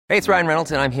Hey, it's Ryan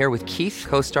Reynolds, and I'm here with Keith,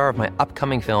 co-star of my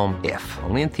upcoming film, If,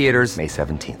 only in theaters May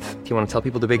 17th. Do you want to tell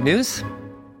people the big news?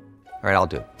 All right, I'll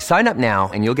do it. Sign up now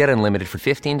and you'll get unlimited for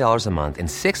 $15 a month and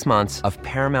 6 months of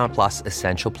Paramount Plus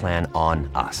Essential Plan on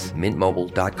us.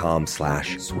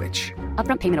 MintMobile.com/switch.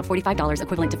 Upfront payment of $45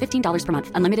 equivalent to $15 per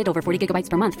month. Unlimited over 40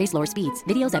 gigabytes per month. Face lower speeds.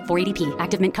 Videos at 480p.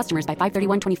 Active Mint customers by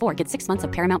 531.24 get 6 months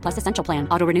of Paramount Plus Essential Plan.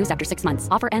 Auto renews after 6 months.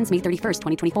 Offer ends May 31st,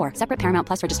 2024. Separate Paramount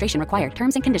Plus registration required.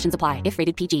 Terms and conditions apply if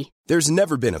rated PG. There's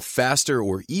never been a faster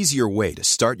or easier way to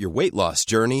start your weight loss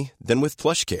journey than with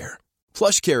PlushCare.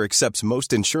 PlushCare accepts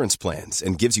most insurance plans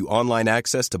and gives you online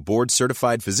access to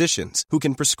board-certified physicians who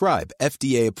can prescribe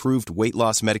FDA-approved weight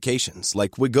loss medications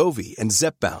like Wegovy and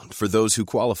Zepbound for those who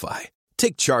qualify.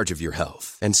 Take charge of your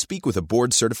health and speak with a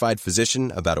board-certified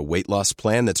physician about a weight loss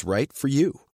plan that's right for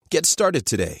you. Get started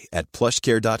today at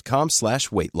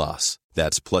plushcare.com/weight loss.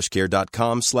 That's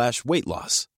plushcare.com/weight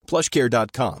loss.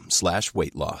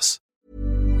 plushcare.com/weight loss.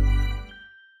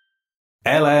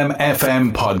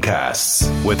 LMFM Podcasts.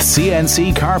 With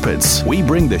CNC Carpets, we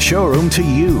bring the showroom to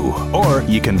you. Or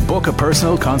you can book a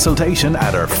personal consultation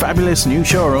at our fabulous new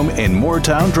showroom in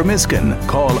Moortown, Dromiskin.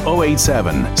 Call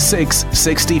 087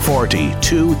 660 40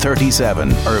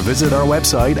 237 or visit our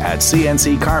website at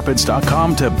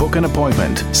cnccarpets.com to book an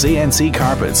appointment. CNC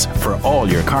Carpets, for all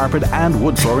your carpet and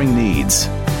wood flooring needs.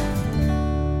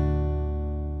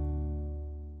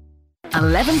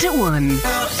 11 to 1.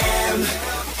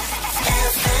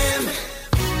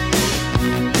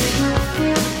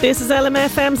 This is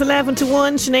LMFM's 11 to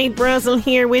 1. Sinead Brazel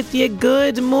here with you.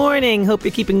 Good morning. Hope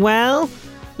you're keeping well.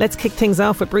 Let's kick things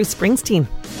off with Bruce Springsteen.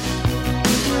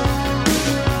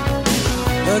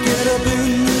 I get up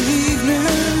in the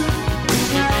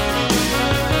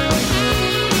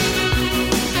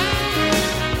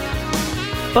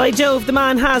evening. By Jove, the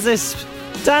man has it.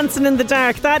 Dancing in the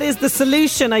dark. That is the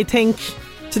solution, I think,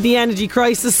 to the energy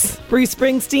crisis. Bruce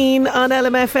Springsteen on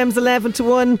LMFM's 11 to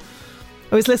 1.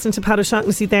 I was listening to Pat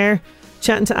O'Shaughnessy there,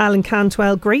 chatting to Alan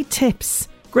Cantwell. Great tips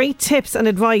and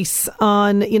advice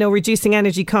on, reducing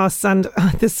energy costs. And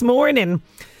this morning,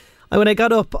 when I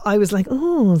got up, I was like,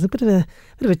 there's a bit of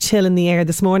a chill in the air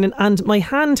this morning. And my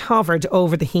hand hovered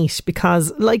over the heat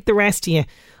because, like the rest of you,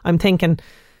 I'm thinking,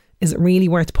 is it really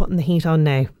worth putting the heat on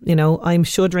now? I'm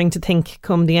shuddering to think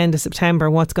come the end of September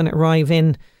what's going to arrive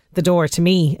in the door to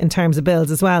me in terms of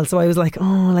bills as well. So I was like,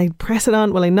 will I press it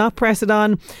on? Will I not press it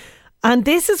on? And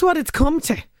this is what it's come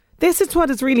to. This is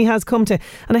what it really has come to.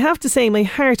 And I have to say, my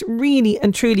heart really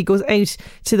and truly goes out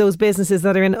to those businesses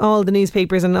that are in all the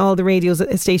newspapers and all the radio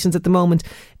stations at the moment,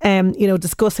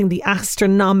 discussing the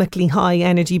astronomically high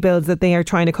energy bills that they are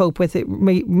trying to cope with. It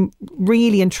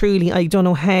really and truly, I don't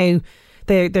know how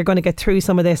they're going to get through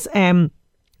some of this. And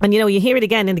you hear it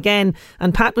again and again.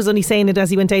 And Pat was only saying it as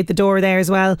he went out the door there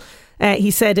as well. He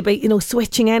said about,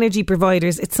 switching energy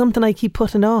providers. It's something I keep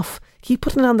putting off. Keep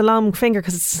putting it on the long finger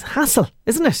because it's hassle,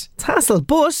 isn't it? It's hassle.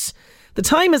 But the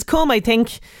time has come, I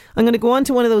think. I'm going to go on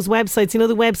to one of those websites,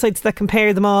 the websites that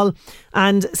compare them all,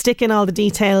 and stick in all the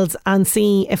details and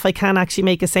see if I can actually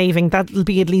make a saving. That'll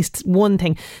be at least one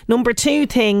thing. Number two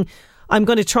thing, I'm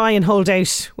going to try and hold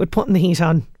out with putting the heat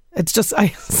on. It's just,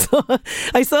 I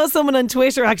saw someone on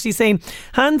Twitter actually saying,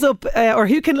 hands up, or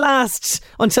who can last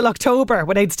until October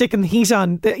without sticking the heat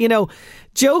on.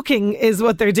 Joking is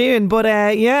what they're doing. But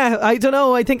I don't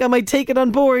know. I think I might take it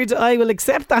on board. I will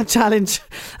accept that challenge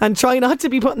and try not to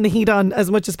be putting the heat on as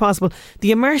much as possible.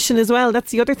 The immersion as well,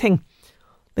 that's the other thing.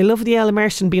 I love the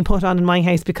immersion being put on in my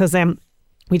house because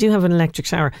we do have an electric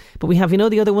shower, but we have,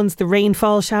 the other ones, the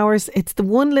rainfall showers. It's the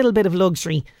one little bit of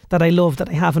luxury that I love that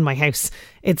I have in my house.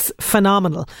 It's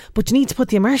phenomenal, but you need to put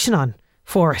the immersion on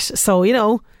for it. So,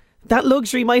 that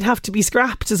luxury might have to be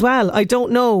scrapped as well. I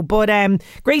don't know, but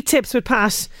great tips with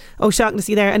Pat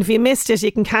O'Shaughnessy there. And if you missed it,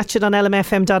 you can catch it on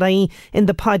lmfm.ie in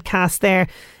the podcast there.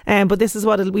 But this is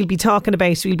what we'll be talking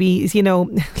about. We'll be,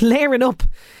 layering up.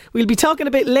 We'll be talking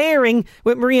about layering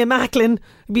with Maria Macklin.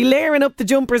 We'll be layering up the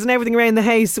jumpers and everything around the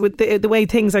house with the way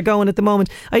things are going at the moment.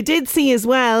 I did see as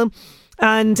well,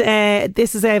 and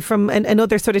this is from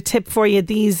another sort of tip for you.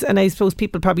 These, and I suppose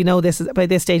people probably know this by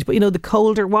this stage, but the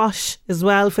colder wash as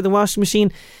well for the washing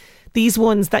machine. These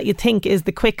ones that you think is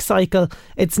the quick cycle,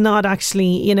 it's not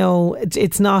actually,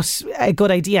 it's not a good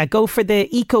idea. Go for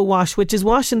the Eco Wash, which is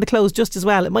washing the clothes just as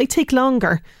well. It might take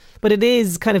longer, but it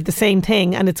is kind of the same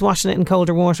thing, and it's washing it in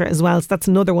colder water as well. So that's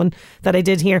another one that I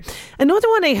did hear. Another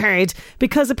one I heard,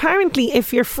 because apparently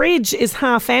if your fridge is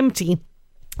half empty,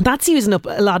 that's using up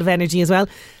a lot of energy as well.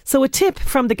 So a tip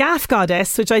from the Gaff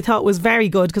Goddess, which I thought was very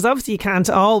good, because obviously you can't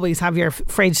always have your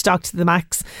fridge stocked to the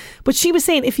max. But she was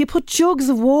saying if you put jugs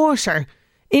of water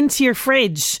into your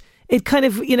fridge it kind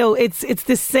of, you know, it's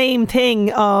the same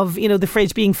thing of, you know, the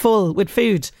fridge being full with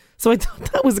food. So I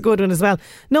thought that was a good one as well.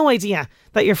 No idea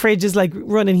that your fridge is like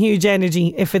running huge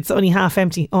energy if it's only half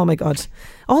empty. Oh my God.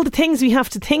 All the things we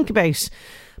have to think about.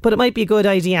 But it might be a good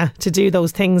idea to do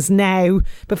those things now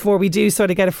before we do sort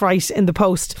of get a fright in the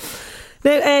post.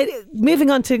 Now,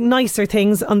 moving on to nicer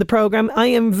things on the programme, I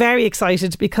am very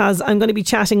excited because I'm going to be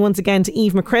chatting once again to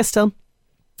Eve McChrystal.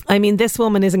 I mean, this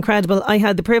woman is incredible. I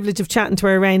had the privilege of chatting to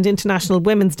her around International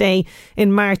Women's Day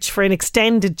in March for an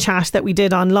extended chat that we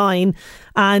did online.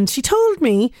 And she told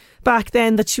me back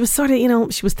then that she was sort of, you know,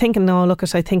 she was thinking, oh, look,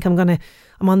 I think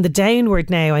I'm on the downward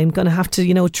now. I'm going to have to,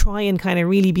 you know, try and kind of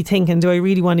really be thinking, do I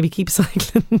really want to keep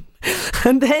cycling?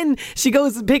 And then she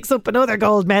goes and picks up another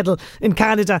gold medal in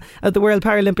Canada at the World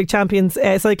Paralympic Champions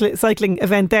cycling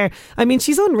event there. I mean,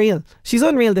 she's unreal. She's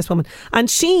unreal, this woman.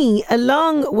 And she,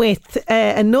 along with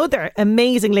another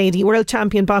amazing lady, world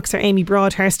champion boxer Amy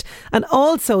Broadhurst, and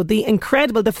also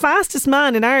the fastest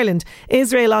man in Ireland,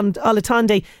 Israel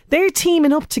Olatunde, they're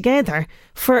teaming up together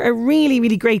for a really,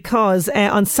 really great cause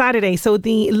on Saturday. So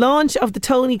the launch of the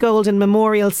Tony Golden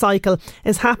Memorial Cycle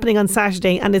is happening on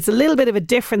Saturday, and it's a little bit of a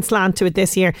different slant to it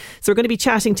this year. So we're going to be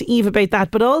chatting to Eve about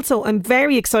that. But also I'm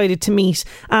very excited to meet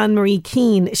Anne-Marie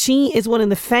Keane. She is one of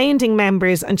the founding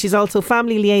members, and she's also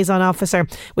family liaison officer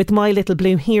with My Little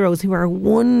Blue Heroes, who are a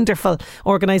wonderful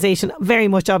organisation, very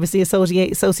much obviously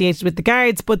associated with the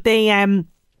Guards, but they are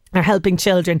helping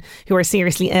children who are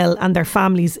seriously ill and their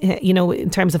families, you know, in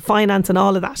terms of finance and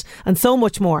all of that and so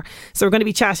much more. So we're going to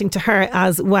be chatting to her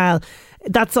as well.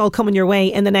 That's all coming your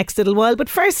way in the next little while. But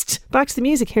first, back to the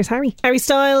music. Here's Harry. Harry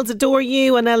Styles, Adore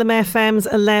You on LMFM's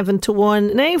 11 to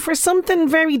 1. Now for something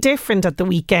very different at the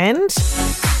weekend.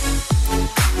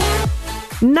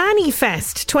 Nanny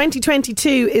Fest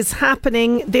 2022 is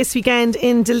happening this weekend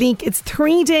in Duleek. It's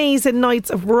 3 days and nights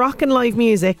of rock and live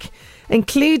music,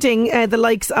 including the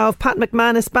likes of Pat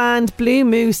McManus Band, Blue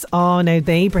Moose. Oh, now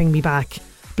they bring me back.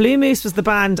 Blue Moose was the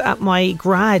band at my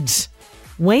grad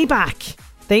way back.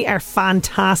 They are a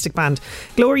fantastic band.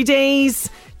 Glory Days,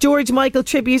 George Michael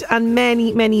Tribute, and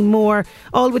many, many more.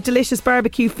 All with delicious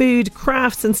barbecue food,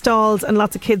 crafts and stalls, and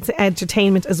lots of kids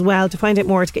entertainment as well. To find out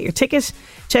more, to get your ticket,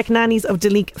 check Nannies of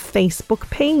Duleek Facebook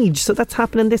page. So that's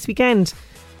happening this weekend.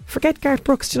 Forget Garth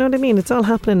Brooks, do you know what I mean? It's all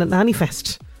happening at Nanny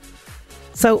Fest.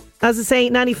 So, as I say,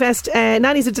 Nanny Fest,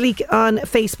 Nannies of Duleek on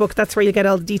Facebook. That's where you get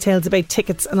all the details about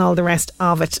tickets and all the rest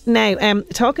of it. Now,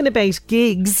 talking about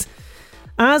gigs,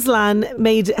 Aslan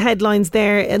made headlines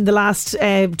there in the last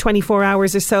 24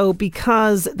 hours or so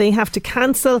because they have to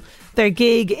cancel their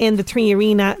gig in the 3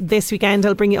 Arena this weekend.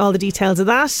 I'll bring you all the details of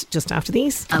that just after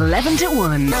these. 11 to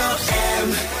 1.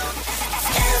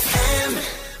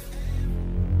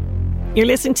 You're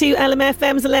listening to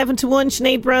LMFM's 11 to 1.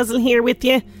 Sinead Brazel here with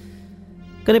you.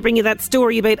 Going to bring you that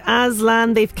story about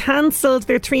Aslan. They've cancelled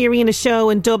their 3 Arena show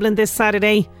in Dublin this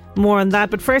Saturday. More on that,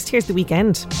 but first here's the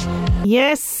weekend.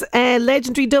 Yes,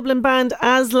 legendary Dublin band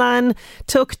Aslan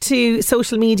took to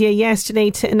social media yesterday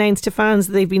to announce to fans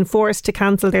that they've been forced to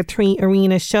cancel their 3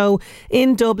 Arena show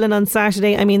in Dublin on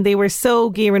Saturday. I mean, they were so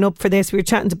gearing up for this. We were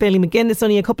chatting to Billy McGuinness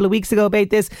only a couple of weeks ago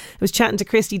about this. I was chatting to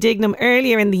Christy Dignam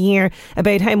earlier in the year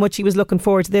about how much he was looking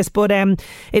forward to this, but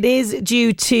it is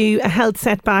due to a health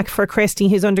setback for Christy,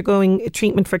 who's undergoing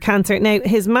treatment for cancer. Now,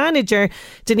 his manager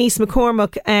Denise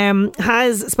McCormack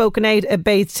has spoken out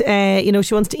about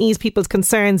she wants to ease people's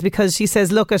concerns, because she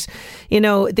says, look,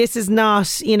 this is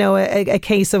not a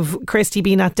case of Christy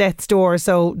being at death's door.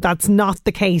 So that's not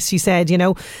the case, she said.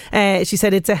 She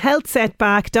said it's a health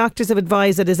setback. Doctors have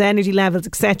advised that his energy levels,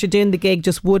 etc., doing the gig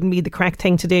just wouldn't be the correct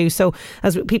thing to do. So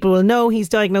as people will know, he's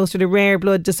diagnosed with a rare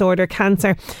blood disorder,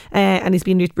 cancer, and he's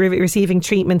been receiving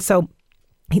treatment. So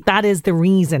that is the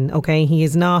reason, okay? He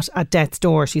is not at death's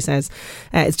door, she says.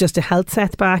 It's just a health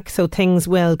setback, so things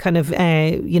will kind of,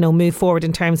 move forward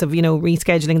in terms of,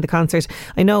 rescheduling the concert.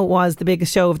 I know it was the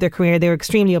biggest show of their career. They were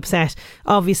extremely upset,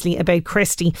 obviously, about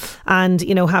Christy and,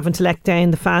 having to let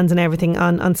down the fans and everything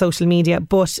on social media.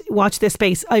 But watch this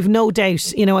space. I've no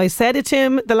doubt, I said it to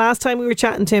him the last time we were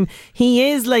chatting to him. He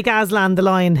is like Aslan the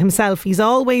Lion himself. He's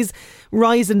always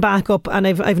rising back up, and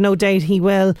I've no doubt he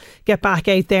will get back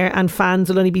out there, and fans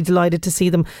will only be delighted to see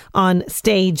them on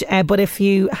stage. But if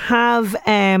you have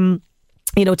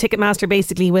Ticketmaster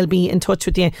basically will be in touch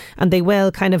with you, and they will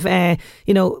kind of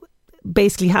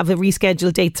basically have a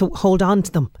rescheduled date, so hold on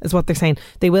to them is what they're saying.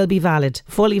 They will be valid,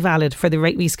 fully valid for the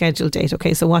right rescheduled date.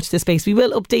 Okay, so watch this space. We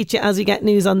will update you as we get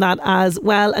news on that as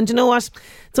well. And you know what,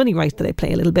 it's only right that I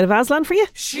play a little bit of Aslan for you.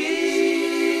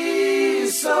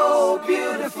 She's so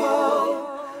beautiful,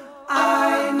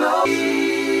 I know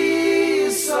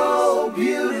she's so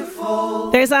beautiful.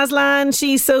 There's Aslan.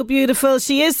 She's so beautiful.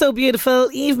 She is so beautiful.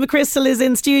 Eve McChrystal is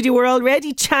in studio. We're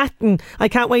already chatting. I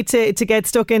can't wait to get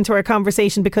stuck into our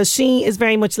conversation because she is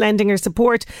very much lending her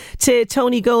support to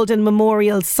Tony Golden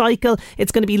Memorial Cycle.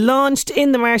 It's going to be launched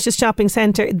in the Marshes Shopping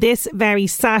Centre this very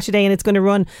Saturday, and it's going to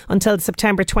run until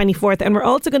September 24th. And we're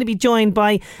also going to be joined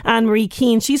by Anne-Marie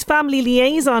Keane. She's Family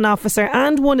Liaison Officer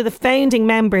and one of the founding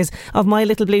members of My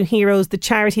Little Blue Heroes, the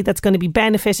charity that's going to be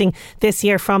benefiting this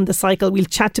year from the cycle. We'll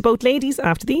chat to both ladies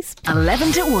after these.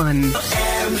 11 to 1.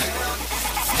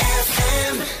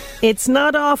 It's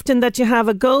not often that you have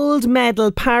a gold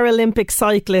medal Paralympic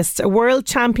cyclist, a world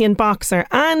champion boxer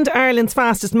and Ireland's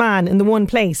fastest man in the one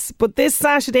place. But this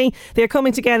Saturday they're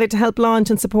coming together to help launch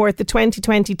and support the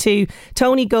 2022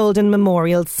 Tony Golden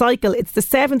Memorial Cycle. It's the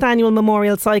 7th annual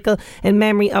Memorial Cycle in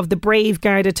memory of the brave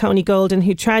Garda Tony Golden,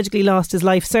 who tragically lost his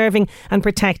life serving and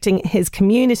protecting his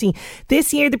community.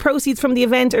 This year the proceeds from the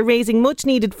event are raising much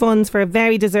needed funds for a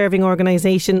very deserving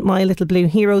organisation, My Little Blue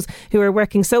Heroes, who are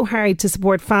working so hard to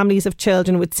support families of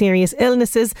children with serious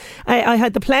illnesses. I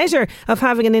had the pleasure of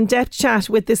having an in-depth chat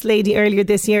with this lady earlier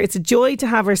this year. It's a joy to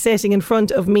have her sitting in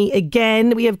front of me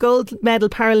again. We have gold medal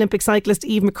Paralympic cyclist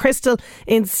Eve McChrystal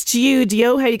in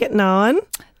studio. How are you getting on?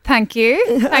 Thank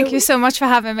you. Thank you so much for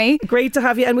having me. Great to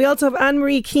have you. And we also have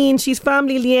Anne-Marie Keane. She's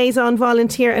Family Liaison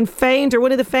Volunteer and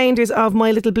one of the founders of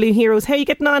My Little Blue Heroes. How are you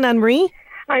getting on, Anne-Marie?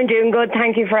 I'm doing good.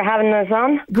 Thank you for having us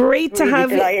on. Great to have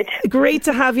delighted. you. Great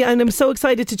to have you. And I'm so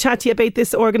excited to chat to you about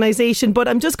this organisation. But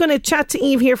I'm just going to chat to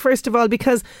Eve here first of all,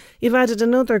 because you've added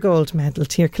another gold medal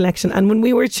to your collection. And when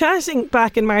we were chatting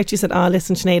back in March, you said,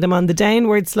 listen, Sinead, I'm on the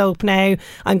downward slope now.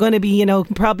 I'm going to be,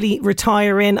 probably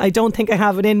retiring. I don't think I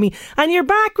have it in me. And you're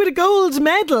back with a gold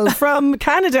medal from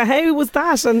Canada. How was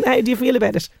that? And how do you feel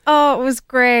about it? Oh, it was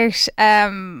great.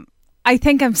 I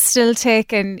think I'm still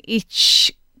taking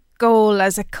each goal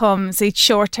as it comes, each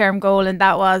short-term goal, and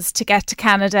that was to get to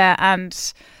Canada,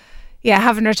 and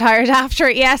haven't retired after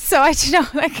it yet, so I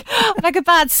don't know, like a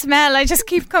bad smell, I just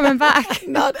keep coming back.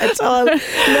 Not at all.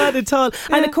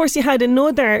 And of course you had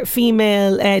another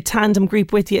female tandem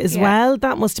group with you as well.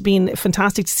 That must have been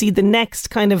fantastic to see the next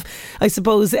kind of, I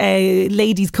suppose,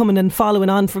 ladies coming and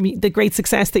following on from the great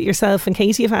success that yourself and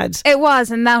Katie have had. It was,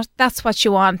 and that's what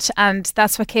you want, and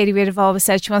that's what Katie Wade have always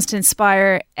said. She wants to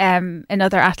inspire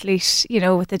another athlete,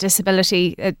 with a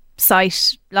disability,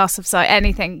 sight, loss of sight,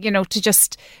 anything, to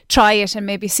just try it and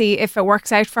maybe see if it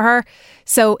works out for her.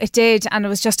 So it did, and it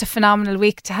was just a phenomenal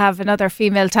week to have another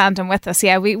female tandem with us.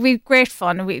 Yeah, we great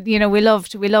fun. We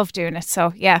loved doing it.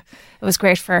 So yeah, it was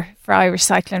great for Irish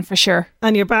cycling for sure.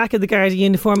 And you're back in the Garda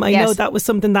uniform. I know that was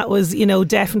something that was,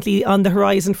 definitely on the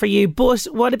horizon for you. But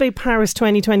what about Paris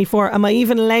 2024? Am I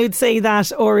even allowed to say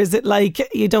that, or is it like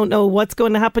you don't know what's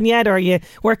going to happen yet, or are you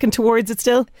working towards it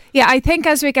still? Yeah, I think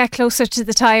as we get closer to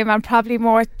the time, I'm probably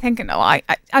more thinking, I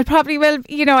probably will,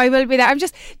 I will be there. I'm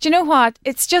just, do you know what?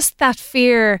 It's just that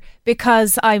fear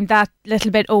because I'm that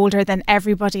little bit older than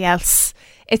everybody else.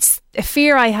 It's a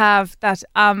fear I have that,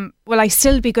 will I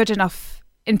still be good enough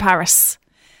in Paris?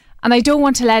 And I don't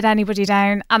want to let anybody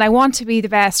down, and I want to be the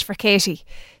best for Katie.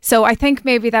 So I think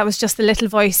maybe that was just the little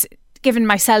voice giving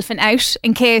myself an out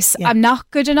in case I'm not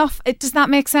good enough. Does that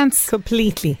make sense?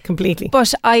 Completely.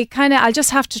 But I'll just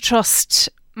have to trust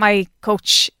my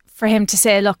coach for him to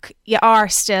say, look, you are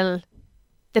still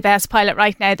the best pilot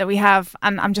right now that we have,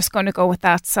 and I'm just going to go with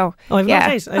that. So I've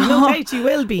no doubt you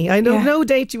will be. No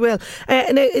doubt you will.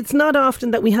 Now, it's not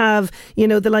often that we have,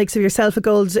 the likes of yourself, a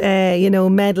gold,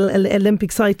 medal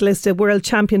Olympic cyclist, a world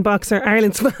champion boxer,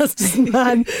 Ireland's fastest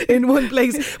man in one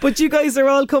place. But you guys are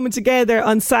all coming together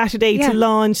on Saturday to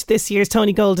launch this year's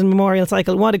Tony Golden Memorial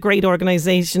Cycle. What a great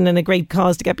organisation and a great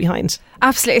cause to get behind.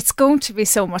 Absolutely, it's going to be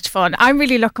so much fun. I'm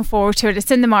really looking forward to it.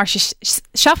 It's in the Marshes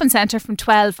Shopping Centre from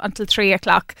 12 until 3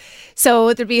 o'clock.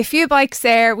 So there'll be a few bikes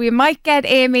there. We might get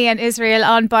Amy and Israel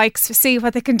on bikes to see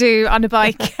what they can do on a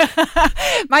bike.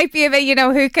 Might be a bit,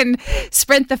 who can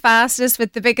sprint the fastest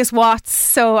with the biggest watts.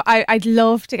 So I'd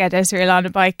love to get Israel on a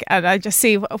bike and I just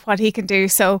see what he can do.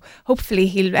 So hopefully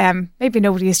he'll, maybe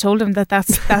nobody has told him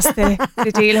that's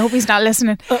the deal. I hope he's not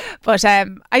listening. But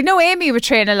I know Amy would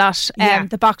train a lot.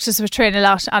 The boxers would train a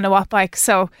lot on a watt bike.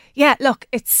 So yeah, look,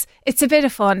 it's a bit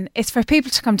of fun. It's for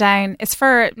people to come down. It's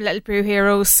for Little Blue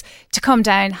Heroes to come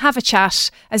down, have a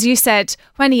chat. As you said,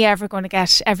 when are you ever going to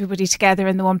get everybody together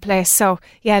in the one place? So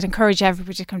yeah, I'd encourage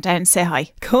everybody to come down and say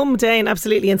hi. Come down,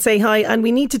 absolutely, and say hi. And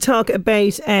we need to talk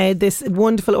about this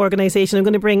wonderful organisation. I'm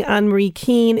going to bring Anne-Marie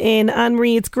Keane in.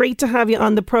 Anne-Marie, it's great to have you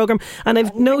on the programme, and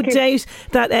I've no doubt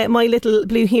that My Little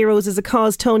Blue Heroes is a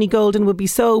cause Tony Golden would be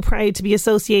so proud to be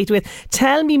associated with.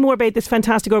 Tell me more about this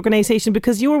fantastic organisation,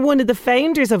 because you were one of the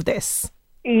founders of this.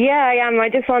 Yeah, I am. I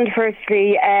just want to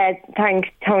firstly thank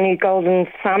Tony Golden's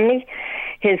family,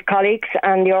 his colleagues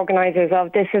and the organisers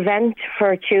of this event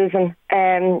for choosing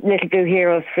Little Blue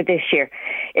Heroes for this year.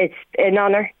 It's an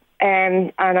honour,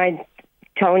 and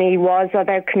Tony was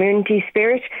about community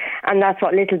spirit, and that's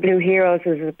what Little Blue Heroes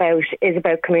is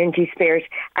about community spirit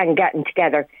and getting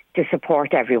together to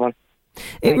support everyone.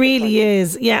 It really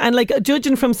is, yeah. And like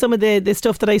judging from some of the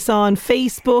stuff that I saw on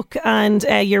Facebook and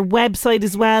your website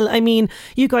as well, I mean,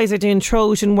 you guys are doing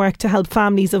Trojan work to help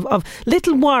families of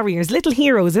little warriors, little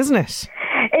heroes, isn't it?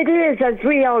 It is, as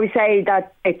we always say,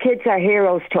 that kids are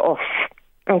heroes to us,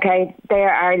 okay? They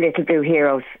are our Little Blue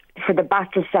Heroes for the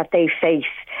battles that they face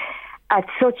at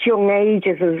such young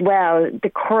ages as well,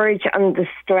 the courage and the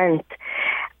strength,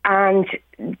 and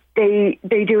they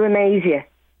do amaze you.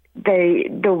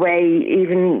 The way,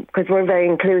 even because we're very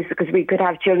inclusive, because we could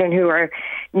have children who are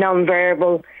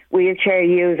non-verbal, wheelchair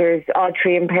users,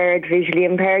 auditory impaired, visually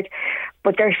impaired,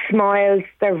 but their smiles,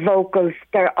 their vocals,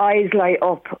 their eyes light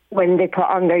up when they put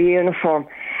on their uniform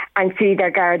and see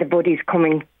their Garda buddies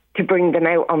coming to bring them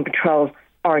out on patrol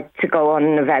or to go on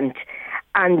an event.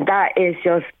 And that is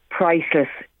just priceless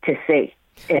to see.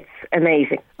 It's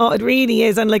amazing. Oh, it really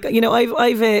is. And like, you know,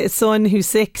 I've a son who's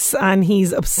 6 and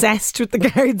he's obsessed with the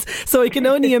Guards, so I can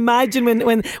only imagine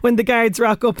when the Guards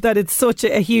rock up that it's such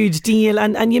a huge deal.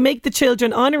 And you make the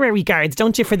children honorary Guards,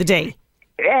 don't you, for the day?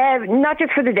 Not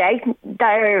just for the day,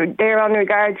 they're honorary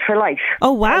Guards for life.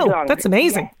 Oh wow, that's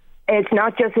amazing. Yeah. It's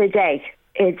not just a day.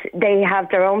 They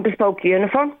have their own bespoke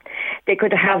uniform. They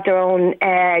could have their own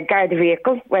Garda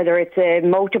vehicle, whether it's a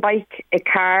motorbike, a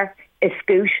car, a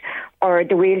scoot, or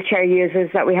the wheelchair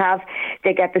users that we have.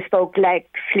 They get bespoke leg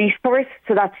fleece purse,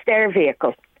 so that's their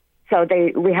vehicle. So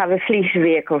we have a fleece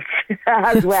vehicle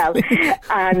as well.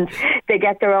 And they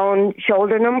get their own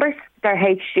shoulder numbers, their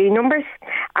HG numbers,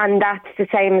 and that's the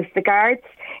same as the Guards,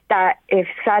 that if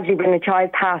sadly when a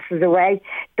child passes away,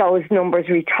 those numbers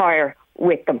retire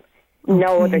with them. Okay.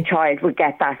 No other child would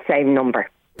get that same number.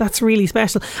 That's really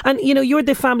special. And, you know, you're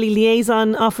the family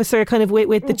liaison officer kind of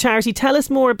with the charity. Tell us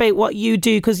more about what you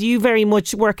do, because you very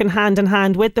much work in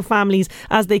hand with the families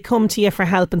as they come to you for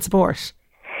help and support.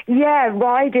 Yeah, what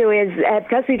I do is,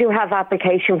 because we do have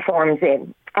application forms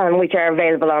in, which are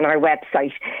available on our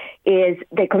website, is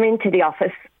they come into the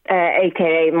office,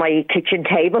 aka my kitchen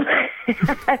table,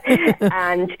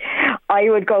 and I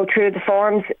would go through the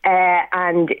forms,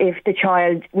 and if the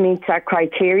child meets our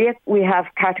criteria, we have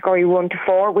category 1 to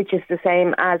 4, which is the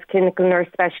same as clinical nurse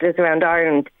specialists around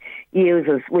Ireland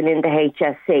uses within the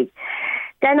HSC.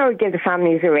 Then I would give the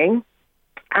families a ring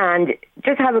and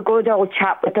just have a good old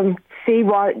chat with them, see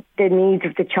what the needs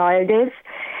of the child is.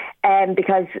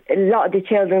 Because a lot of the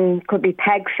children could be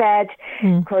peg fed,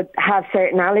 could have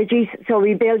certain allergies. So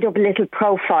we build up a little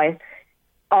profile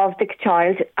of the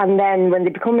child, and then when they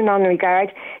become an honorary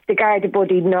Guard, the Garda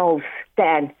buddy knows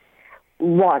then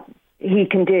what he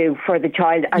can do for the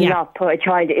child and not put a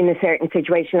child in a certain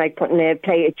situation like putting a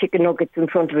plate of chicken nuggets in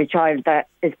front of a child that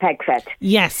is peg fed.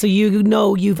 Yes, so you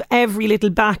know you've every little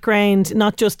background,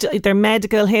 not just their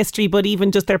medical history but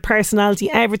even just their personality,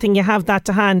 everything, you have that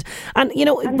to hand. And you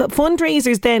know,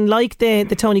 fundraisers then like the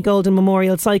Tony Golden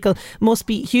Memorial Cycle must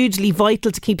be hugely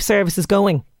vital to keep services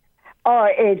going. Oh,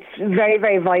 it's very,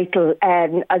 very vital.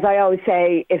 As I always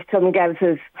say, if someone gives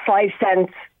us 5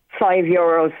 cents,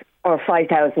 €5 or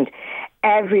 5,000,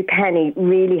 every penny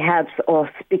really helps us,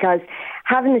 because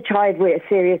having a child with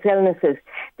serious illnesses,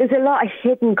 there's a lot of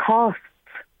hidden costs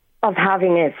of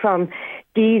having it, from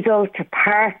diesel to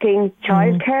parking,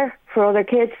 childcare for other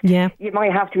kids. Yeah. You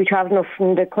might have to be travelling up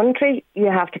from the country, you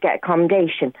have to get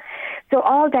accommodation. So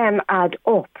all them add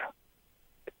up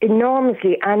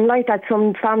enormously, and like that,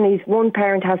 some families, one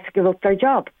parent has to give up their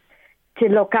job to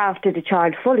look after the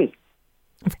child fully.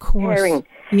 Of course. Caring.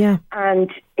 Yeah.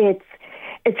 And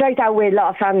it's like that with a lot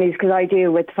of families, because I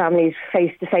deal with families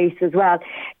face to face as well.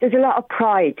 There's a lot of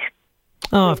pride.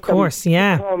 Oh, of course,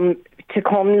 yeah. To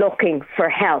come looking for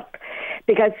help,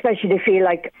 because especially they feel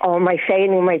like, oh, am I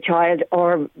failing my child,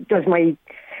 or does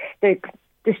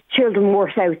there's children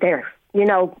worse out there, you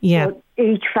know? Yeah. So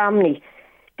each family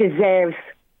deserves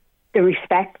the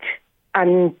respect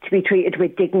and to be treated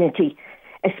with dignity,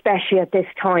 especially at this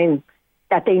time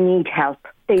that they need help.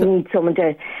 They need someone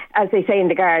to, as they say in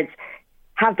the Guards,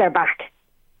 have their back,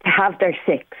 to have their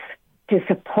six, to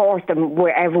support them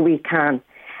wherever we can.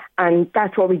 And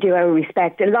that's what we do out of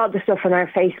respect. A lot of the stuff on our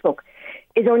Facebook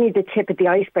is only the tip of the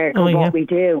iceberg of what we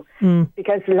do,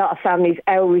 because a lot of families,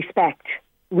 out of respect,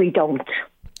 we don't.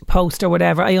 post or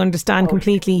whatever. I understand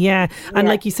completely, yeah. And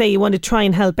like you say, you want to try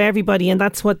and help everybody, and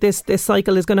that's what this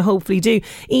cycle is going to hopefully do.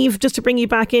 Eve, just to bring you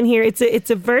back in here, it's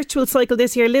a virtual cycle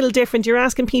this year, a little different. You're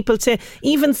asking people to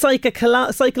even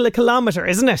cycle a kilometre,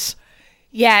 isn't it?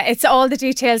 Yeah, it's all the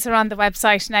details are on the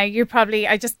website now. I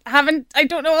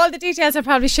don't know all the details. I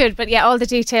probably should, but yeah, all the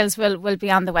details will be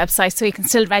on the website, so you can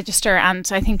still register. And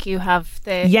I think you have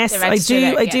the I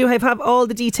do. I have all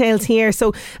the details here.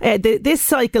 So this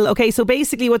cycle, okay. So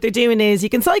basically, what they're doing is you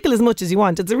can cycle as much as you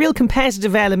want. It's a real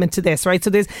competitive element to this, right? So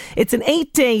it's an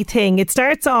 8-day thing. It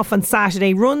starts off on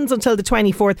Saturday, runs until the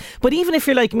 24th. But even if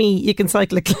you're like me, you can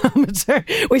cycle a kilometre,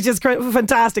 which is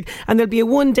fantastic. And there'll be a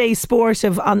 1-day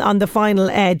sportive on the final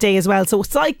day as well. So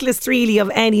cyclists really of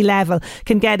any level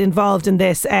can get involved in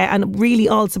this, and really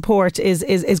all support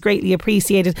is greatly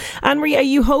appreciated. Anne-Marie, are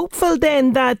you hopeful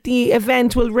then that the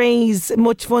event will raise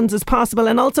much funds as possible?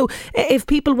 And also, if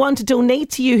people want to donate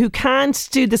to you who can't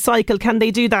do the cycle, can they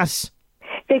do that?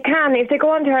 They can. If they go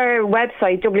onto our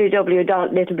website,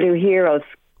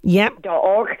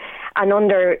 www.littleblueheroes.org, and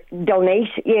under donate,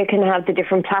 you can have the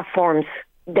different platforms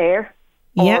there.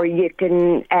 Or you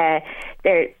can,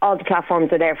 all the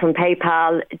platforms are there, from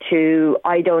PayPal to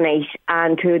iDonate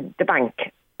and to the bank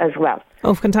as well.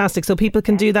 Oh, fantastic. So people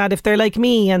can do that if they're like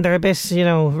me and they're a bit,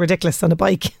 ridiculous on a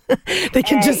bike. They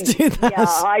can just do that. Yeah,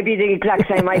 I'd be the exact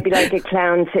same. I'd be like a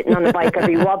clown sitting on a bike. I'd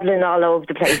be wobbling all over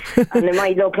the place. And it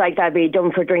might look like I'd be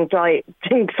done for drink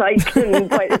cycling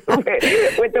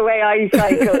with the way I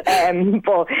cycle.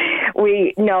 But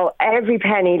every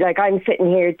penny, like I'm sitting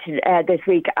here this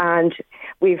week, and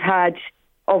we've had,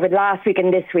 over the last week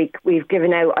and this week, we've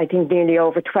given out, I think, nearly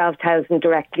over 12,000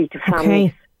 directly to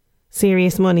families. Okay.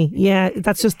 Serious money. Yeah,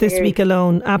 that's just this week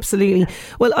alone. Absolutely.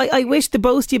 Well, I wish the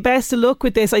both of you best of luck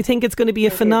with this. I think it's going to be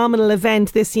a phenomenal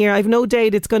event this year. I've no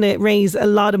doubt it's going to raise a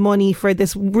lot of money for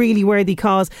this really worthy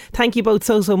cause. Thank you both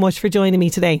so much for joining me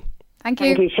today. Thank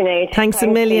you. Thank you, Sinead. Thanks a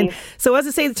million. So as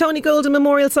I say, the Tony Golden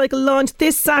Memorial Cycle launched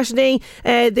this Saturday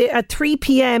at 3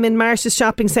 p.m. in Marsh's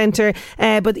Shopping Centre.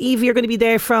 But Eve, you're going to be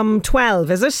there from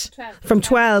 12, is it?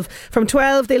 12. From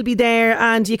 12 they'll be there,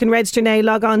 and you can register now.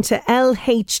 Log on to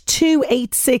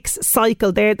LH286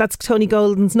 Cycle there. That's Tony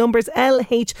Golden's numbers,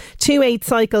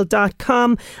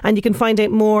 LH28cycle.com, and you can find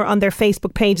out more on their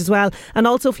Facebook page as well. And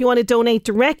also, if you want to donate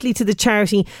directly to the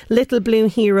charity,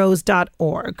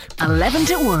 littleblueheroes.org. 11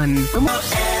 to 1.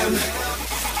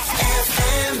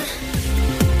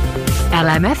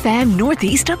 LMFM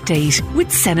Northeast Update with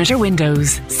Senator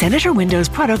Windows. Senator Windows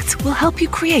products will help you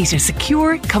create a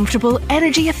secure, comfortable,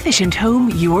 energy efficient home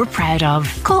you're proud of.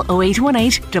 Call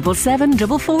 0818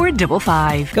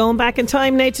 774455. Going back in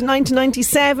time now to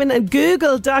 1997, and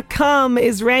Google.com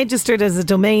is registered as a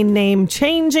domain name,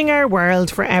 changing our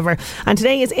world forever. And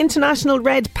today is International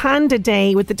Red Panda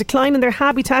Day. With the decline in their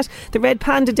habitat, the Red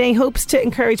Panda Day hopes to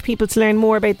encourage people to learn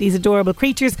more about these adorable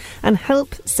creatures and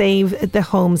help save the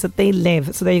homes that they live.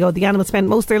 So there you go. The animals spend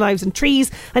most of their lives in trees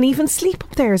and even sleep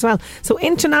up there as well. So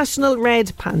International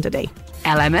Red Panda Day.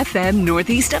 LMFM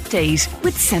Northeast Update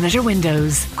with Senator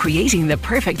Windows. Creating the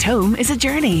perfect home is a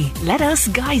journey. Let us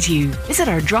guide you. Visit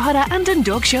our Drogheda and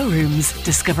Dundalk showrooms.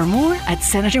 Discover more at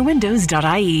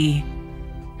senatorwindows.ie.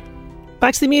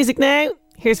 Back to the music now.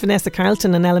 Here's Vanessa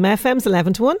Carlton and LMFM's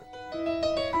 11 to 1.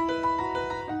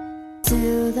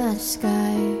 To the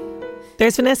sky.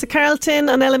 There's Vanessa Carlton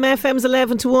on LMFM's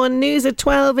 11 to 1. News at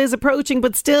 12 is approaching,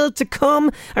 but still to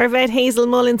come. Our vet Hazel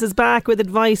Mullins is back with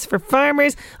advice for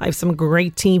farmers. I have some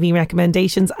great TV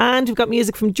recommendations, and we've got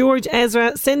music from George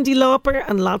Ezra, Cyndi Lauper,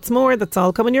 and lots more. That's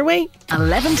all coming your way.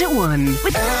 11 to 1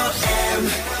 with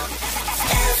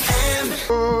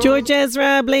George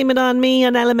Ezra, Blame It On Me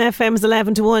on LMFM's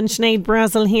 11 to 1. Sinead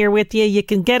Brazel here with you. You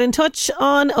can get in touch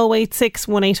on 086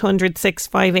 1800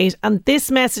 658. And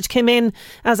this message came in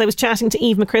as I was chatting to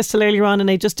Eve McChrystal earlier on, and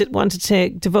I just wanted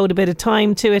to devote a bit of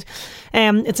time to it.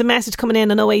 It's a message coming in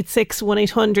on 086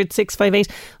 1800 658.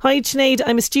 Hi Sinead,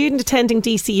 I'm a student attending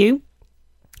DCU.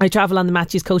 I travel on the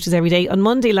Matthews coaches every day. On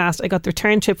Monday last, I got the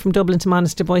return trip from Dublin to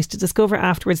Monaster Boyce to discover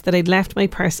afterwards that I'd left my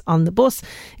purse on the bus.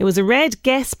 It was a red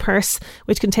Guess purse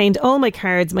which contained all my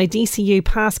cards, my DCU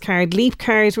pass card, Leap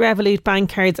card, Revolut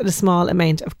bank cards, and a small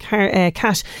amount of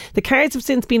cash. The cards have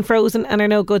since been frozen and are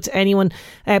no good to anyone,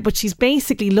 but she's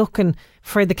basically looking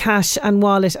for the cash and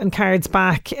wallet and cards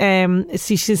back.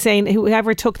 She's saying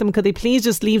whoever took them, could they please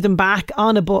just leave them back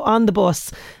on the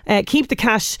bus. Keep the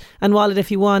cash and wallet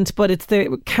if you want, but it's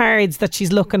the cards that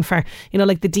she's looking for,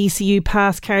 like the DCU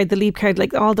pass card, the Leap card,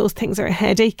 like all those things are a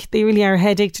headache. They really are a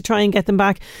headache to try and get them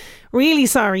back. really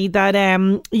sorry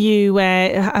that you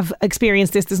have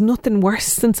experienced this. There's nothing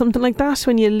worse than something like that,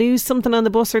 when you lose something on the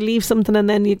bus or leave something and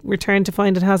then you return to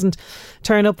find it hasn't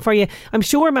turned up for you. I'm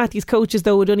sure Matthew's coaches,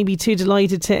 though, would only be too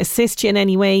delighted to assist you in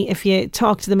any way if you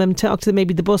talk to them, and talk to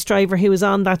maybe the bus driver who was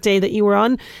on that day that you were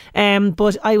on.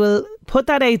 But I will put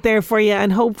that out there for you,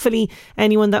 and hopefully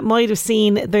anyone that might have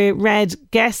seen the red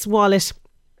Guess wallet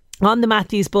on the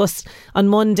Matthews bus on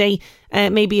Monday,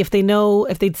 maybe if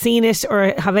they'd seen it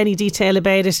or have any detail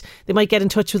about it, they might get in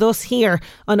touch with us here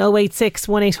on 086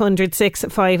 1800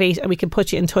 658, and we can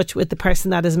put you in touch with the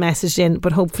person that has messaged in.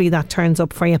 But hopefully that turns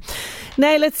up for you.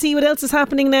 Now let's see what else is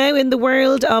happening now in the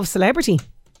world of celebrity.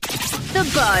 The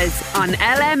Buzz on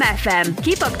LMFM.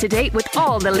 Keep up to date with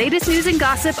all the latest news and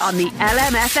gossip on the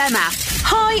LMFM app.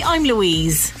 Hi, I'm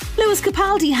Louise. Lewis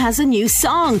Capaldi has a new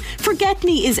song. Forget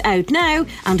Me is out now,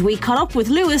 and we caught up with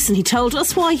Lewis and he told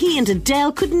us why he and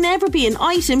Adele could never be an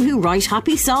item who write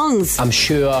happy songs. I'm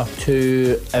sure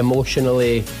two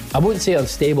emotionally, I wouldn't say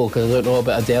unstable because I don't know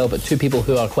about Adele, but two people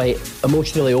who are quite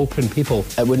emotionally open people,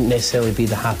 it wouldn't necessarily be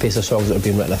the happiest of songs that have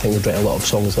been written. I think we'd write a lot of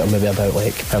songs that are maybe about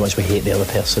like how much we hate the other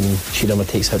person. She never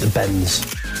takes out the bins.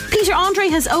 Peter Andre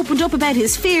has opened up about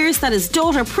his fears that his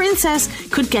daughter Princess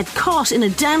could get caught in a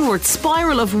downward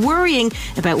spiral of worrying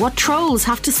about what trolls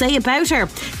have to say about her.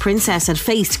 Princess had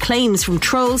faced claims from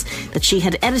trolls that she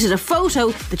had edited a photo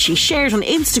that she shared on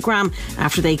Instagram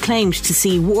after they claimed to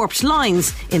see warped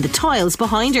lines in the tiles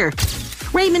behind her.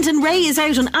 Raymond and Ray is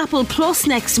out on Apple Plus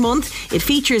next month. It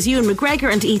features Ewan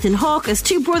McGregor and Ethan Hawke as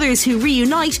two brothers who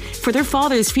reunite for their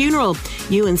father's funeral.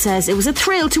 Ewan says it was a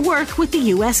thrill to work with the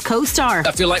US co-star.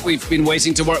 I feel like we've been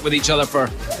waiting to work with each other for,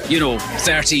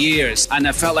 30 years. And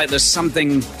I felt like there's some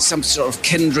sort of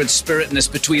kindred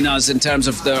spiritness between us in terms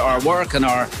of our work and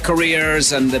our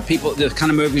careers and the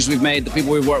kind of movies we've made, the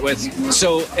people we've worked with.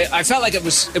 So I felt like it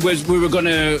was we were going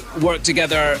to work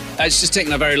together. It's just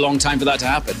taken a very long time for that to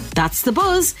happen. That's The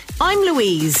Buzz. I'm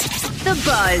Louise. The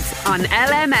Buzz on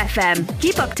LMFM.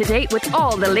 Keep up to date with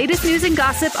all the latest news and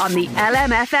gossip on the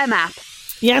LMFM app.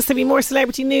 Yes, there'll be more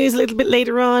celebrity news a little bit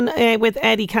later on with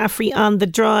Eddie Caffrey on The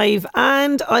Drive,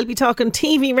 and I'll be talking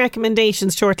TV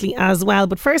recommendations shortly as well.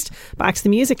 But first, back to the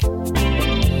music. Time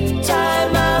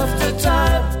after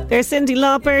time. There's Cyndi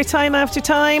Lauper, Time After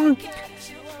Time.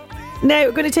 Now,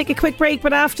 we're going to take a quick break,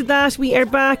 but after that we are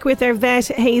back with our vet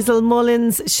Hazel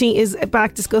Mullins. She is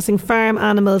back discussing farm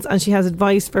animals, and she has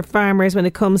advice for farmers when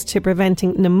it comes to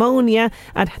preventing pneumonia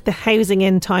at the housing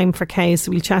in time for cows.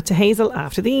 So we'll chat to Hazel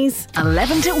after these.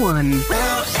 11 to 1.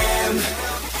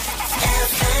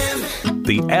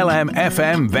 The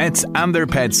LMFM Vets and Their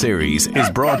Pets series is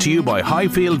brought to you by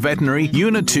Highfield Veterinary,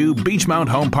 Unit 2, Beachmount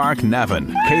Home Park,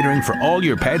 Navan, catering for all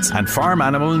your pets and farm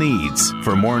animal needs.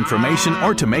 For more information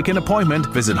or to make an appointment,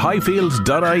 visit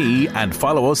highfield.ie and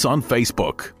follow us on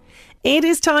Facebook. It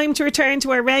is time to return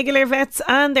to our regular Vets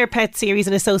and Their Pets series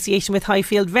in association with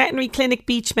Highfield Veterinary Clinic,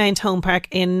 Beachmount Home Park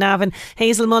in Navan.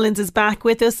 Hazel Mullins is back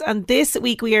with us, and this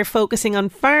week we are focusing on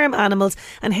farm animals,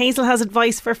 and Hazel has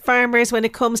advice for farmers when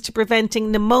it comes to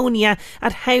preventing pneumonia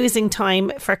at housing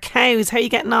time for cows. How are you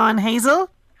getting on,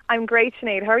 Hazel? I'm great,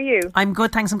 Sinead. How are you? I'm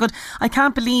good, thanks. I'm good. I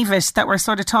can't believe it that we're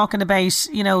sort of talking about,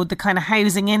 the kind of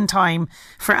housing in time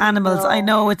for animals. I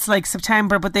know it's like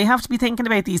September, but they have to be thinking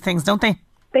about these things, don't they?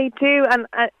 They do,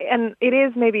 and it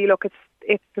is maybe, look,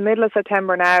 it's the middle of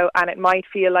September now, and it might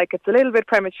feel like it's a little bit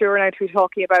premature now to be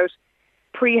talking about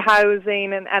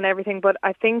pre-housing and everything, but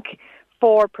I think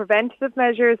for preventative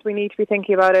measures we need to be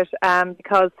thinking about it,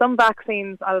 because some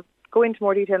vaccines, I'll go into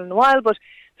more detail in a while, but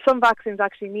some vaccines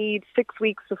actually need 6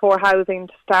 weeks before housing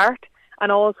to start,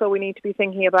 and also we need to be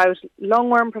thinking about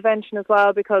lungworm prevention as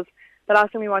well, because the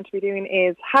last thing we want to be doing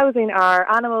is housing our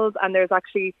animals, and there's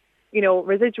actually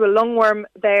residual lungworm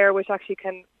there, which actually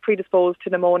can predispose to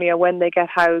pneumonia when they get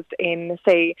housed in,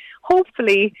 say,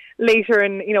 hopefully later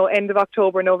in, end of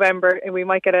October, November, and we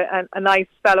might get a nice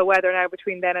spell of weather now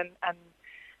between then and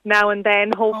now and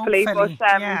then, hopefully. But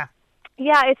yeah,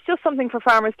 it's just something for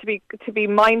farmers to be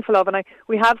mindful of, and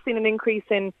we have seen an increase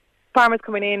in farmers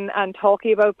coming in and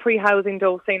talking about pre-housing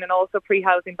dosing and also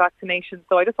pre-housing vaccination.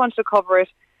 So I just wanted to cover it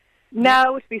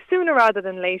now, to be sooner rather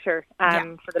than later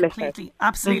for the listeners.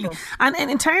 Absolutely. And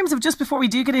in terms of, just before we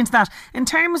do get into that, in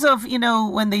terms of,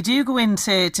 when they do go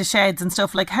into sheds and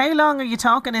stuff, like how long are you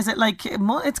talking? Is it like,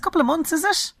 it's a couple of months, is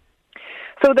it?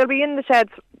 So they'll be in the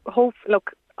sheds,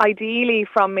 ideally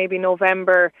from maybe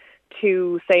November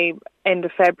to, say, end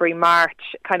of February, March,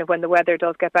 kind of when the weather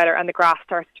does get better and the grass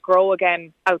starts to grow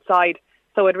again outside.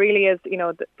 So it really is,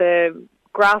 the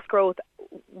grass growth,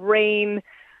 rain,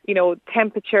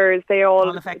 temperatures, they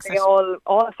all affect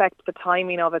the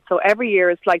timing of it. So every year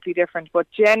is slightly different, but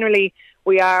generally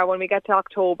when we get to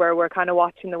October, we're kind of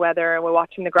watching the weather and we're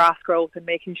watching the grass growth and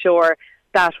making sure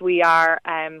that we are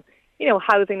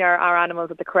housing our animals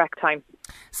at the correct time.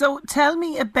 So tell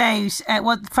me about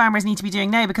what farmers need to be doing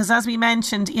now, because as we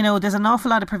mentioned, there's an awful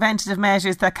lot of preventative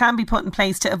measures that can be put in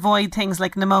place to avoid things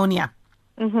like pneumonia.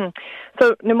 Mm-hmm.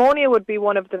 So pneumonia would be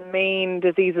one of the main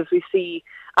diseases we see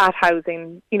at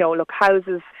housing.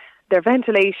 Houses, their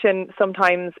ventilation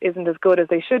sometimes isn't as good as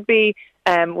they should be.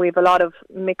 We have a lot of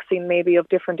mixing maybe of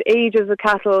different ages of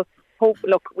cattle.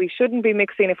 We shouldn't be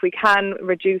mixing if we can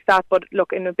reduce that, but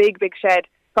in a big shed,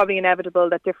 probably inevitable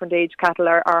that different age cattle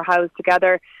are housed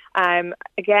together.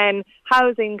 Again,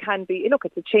 housing can be,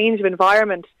 it's a change of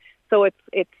environment. So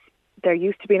they're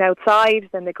used to being outside,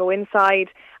 then they go inside,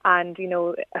 and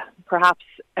perhaps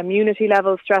immunity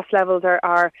levels, stress levels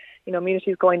are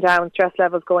immunity is going down, stress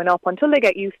levels going up until they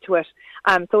get used to it.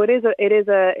 So it is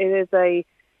a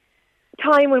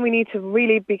time when we need to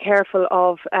really be careful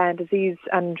of disease,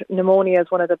 and pneumonia is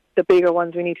one of the bigger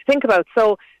ones we need to think about.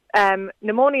 So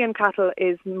pneumonia in cattle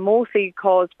is mostly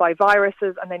caused by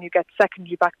viruses, and then you get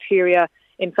secondary bacteria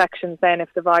infections then if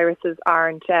the viruses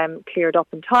aren't cleared up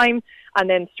in time, and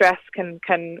then stress can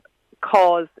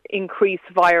cause increased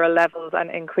viral levels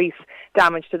and increase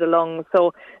damage to the lungs.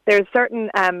 So there's certain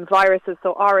viruses,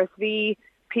 so RSV,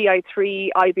 PI3,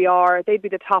 IBR, they'd be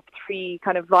the top three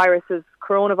kind of viruses,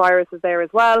 coronaviruses there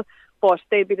as well, but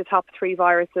they'd be the top three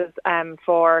viruses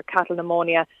for cattle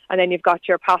pneumonia. And then you've got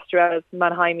your Pasteurellas,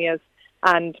 Mannheimias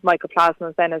and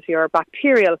Mycoplasmas then as your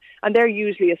bacterial, and they're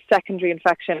usually a secondary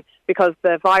infection because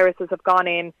the viruses have gone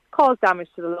in, caused damage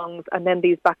to the lungs, and then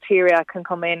these bacteria can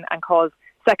come in and cause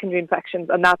secondary infections,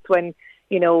 and that's when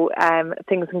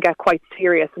things can get quite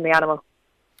serious in the animal.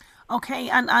 Okay,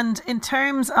 and in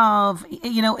terms of,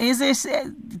 is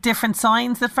it different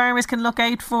signs that farmers can look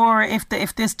out for if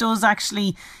this does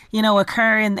actually,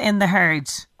 occur in the herd?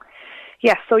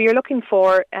 Yes, so you're looking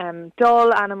for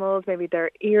dull animals, maybe their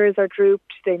ears are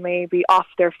drooped, they may be off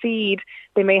their feed,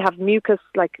 they may have mucus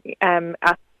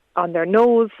on their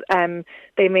nose,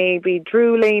 they may be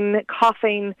drooling,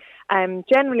 coughing,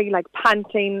 generally like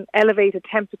panting, elevated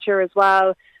temperature as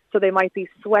well, so they might be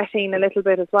sweating a little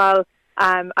bit as well.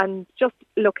 And just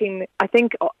looking, I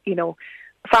think,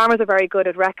 farmers are very good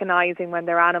at recognising when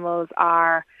their animals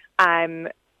are,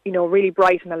 really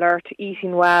bright and alert,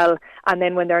 eating well, and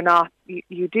then when they're not,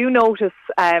 you do notice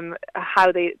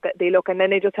how they look, and then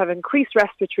they just have increased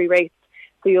respiratory rates,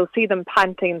 so you'll see them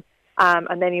panting,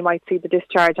 and then you might see the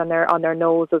discharge on their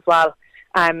nose as well.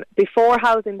 Before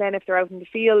housing, then, if they're out in the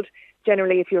field,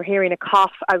 generally if you're hearing a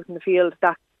cough out in the field,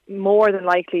 that more than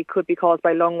likely could be caused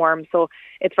by lungworm. So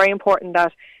it's very important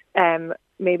that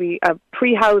maybe a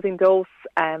pre-housing dose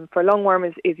for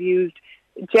lungworm is used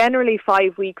generally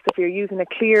 5 weeks. If you're using a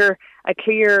clear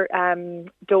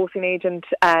dosing agent,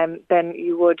 then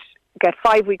you would get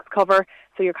 5 weeks cover.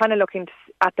 So you're kind of looking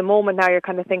at the moment now, you're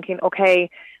kind of thinking, okay,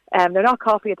 they're not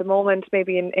coughing at the moment,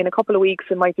 maybe in a couple of weeks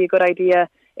it might be a good idea,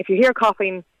 if you hear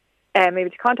coughing, maybe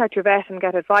to contact your vet and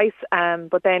get advice,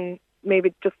 but then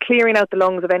maybe just clearing out the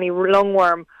lungs of any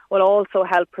lungworm will also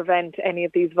help prevent any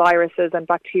of these viruses and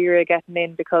bacteria getting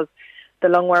in, because the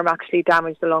lungworm actually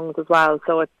damage the lungs as well.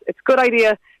 So it's a good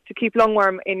idea to keep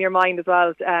lungworm in your mind as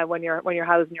well when you're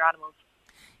housing your animals.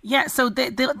 Yeah, so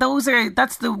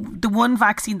that's the one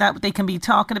vaccine that they can be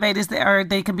talking about, or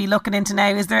they can be looking into now.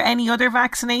 Is there any other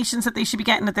vaccinations that they should be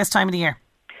getting at this time of the year?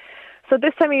 So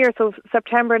this time of year, so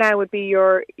September now would be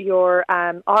your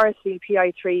RSV,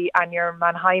 PI3 and your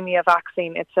Mannheimia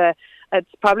vaccine. It's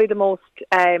probably the most,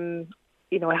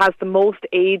 it has the most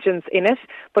agents in it,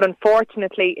 but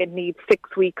unfortunately it needs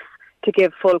 6 weeks to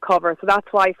give full cover. So that's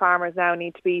why farmers now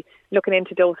need to be looking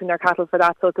into dosing their cattle for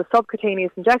that. So it's a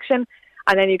subcutaneous injection,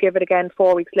 and then you give it again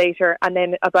 4 weeks later, and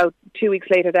then about 2 weeks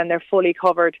later, then they're fully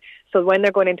covered. So when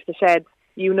they're going into the sheds,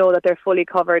 you know that they're fully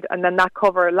covered, and then that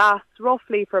cover lasts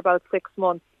roughly for about 6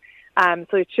 months.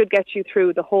 So it should get you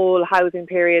through the whole housing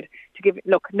period.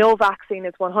 No vaccine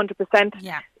is 100%.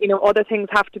 Yeah. Other things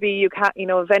have to be,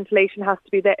 ventilation has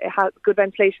to be there, good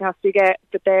ventilation has to be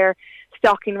there,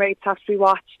 stocking rates have to be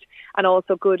watched, and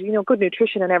also good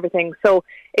nutrition and everything. So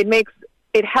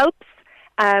it helps,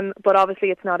 but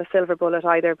obviously it's not a silver bullet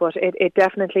either, but it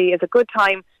definitely is a good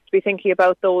time to be thinking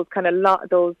about those kind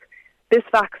of this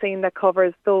vaccine that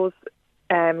covers those,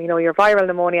 your viral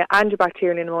pneumonia and your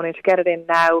bacterial pneumonia, to get it in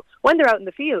now when they're out in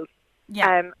the field.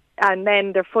 Yeah. And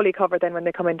then they're fully covered then when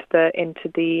they come into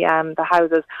the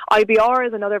houses. IBR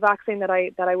is another vaccine that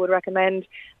I would recommend.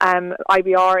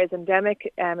 IBR is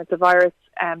endemic. It's a virus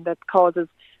that causes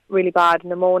really bad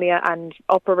pneumonia and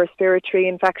upper respiratory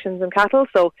infections in cattle.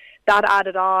 So that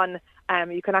added on,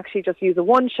 you can actually just use a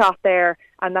one shot there,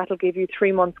 and that'll give you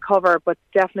 3 months cover, but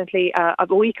definitely a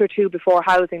week or two before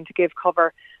housing to give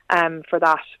cover for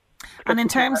that. And in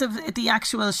terms of the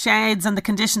actual sheds and the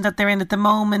condition that they're in at the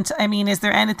moment, I mean, is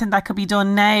there anything that could be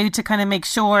done now to kind of make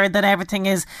sure that everything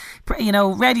is,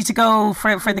 ready to go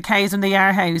for the cows when they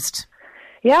are housed?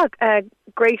 Yeah,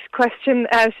 great question,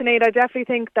 Sinead. I definitely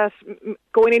think that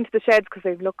going into the sheds,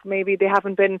 because maybe they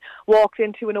haven't been walked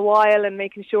into in a while, and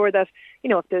making sure that,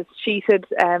 if there's sheeted,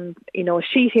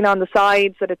 sheeting on the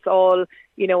sides, that it's all,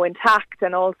 intact,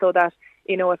 and also that,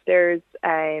 if there's,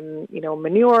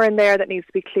 manure in there that needs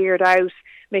to be cleared out,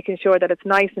 making sure that it's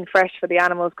nice and fresh for the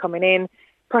animals coming in.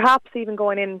 Perhaps even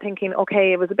going in and thinking,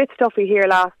 okay, it was a bit stuffy here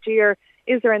last year.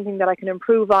 Is there anything that I can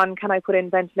improve on? Can I put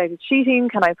in ventilated sheeting?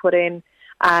 Can I put in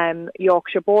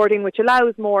Yorkshire boarding, which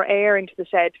allows more air into the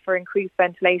shed for increased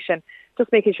ventilation?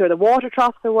 Just making sure the water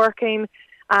troughs are working,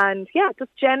 and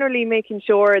just generally making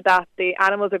sure that the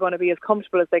animals are going to be as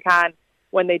comfortable as they can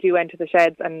when they do enter the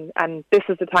sheds, and this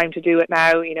is the time to do it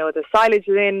now. The silage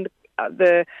is in,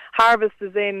 the harvest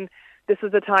is in. This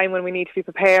is the time when we need to be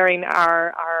preparing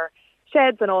our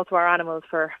sheds and also our animals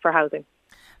for housing.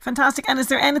 Fantastic. And is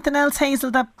there anything else,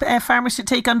 Hazel, that farmers should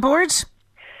take on board? So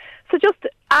just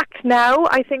act now,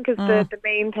 I think, is the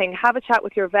main thing. Have a chat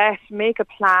with your vet, make a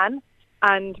plan,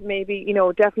 and maybe,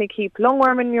 definitely keep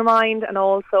lungworm in your mind, and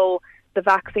also the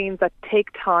vaccines that take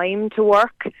time to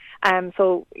work.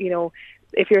 So,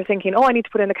 if you're thinking, I need to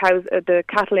put in the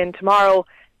cattle in tomorrow,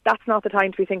 that's not the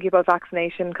time to be thinking about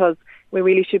vaccination, because we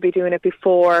really should be doing it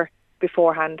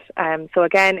beforehand. So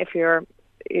again, if you're,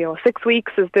 6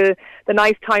 weeks is the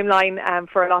nice timeline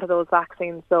for a lot of those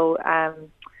vaccines. So have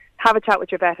a chat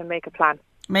with your vet and make a plan.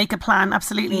 Make a plan,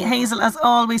 absolutely. Hazel, as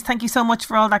always, thank you so much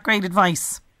for all that great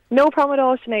advice. No problem at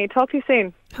all, Sinead. Talk to you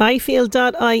soon.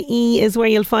 Highfield.ie is where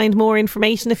you'll find more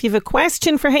information. If you have a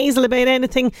question for Hazel about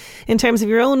anything in terms of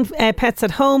your own pets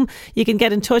at home, you can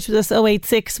get in touch with us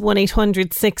 086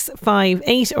 1800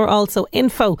 658, or also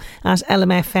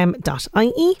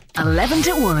info@lmfm.ie. 11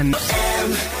 to 1.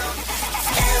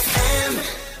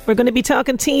 We're going to be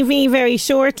talking TV very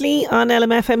shortly on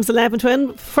LMFM's 11 to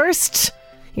 1. First,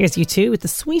 here's U2 with The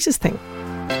Sweetest Thing.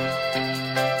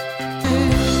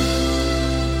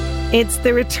 It's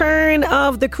the return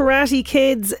of the Karate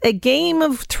Kids. A Game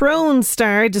of Thrones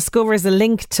star discovers a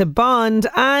link to Bond,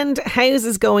 and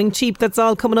houses going cheap. That's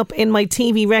all coming up in my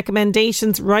TV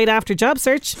recommendations right after Job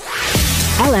Search.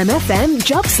 LMFM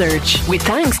Job Search, with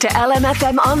thanks to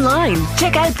LMFM Online.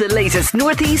 Check out the latest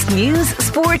Northeast news,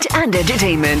 sport and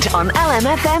entertainment on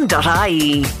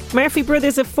lmfm.ie. Murphy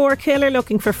Brothers of Forkhill are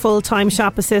looking for full-time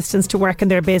shop assistants to work in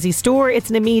their busy store.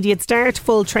 It's an immediate start,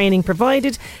 full training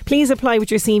provided. Please apply with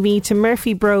your CV to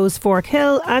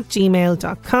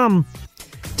murphybrosforkhill@gmail.com.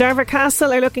 Darver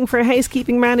Castle are looking for a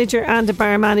housekeeping manager and a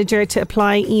bar manager. To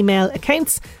apply, email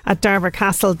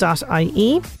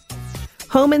accounts@darvercastle.ie.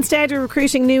 Home Instead are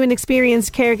recruiting new and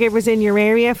experienced caregivers in your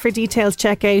area. For details,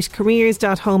 check out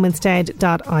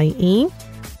careers.homeinstead.ie.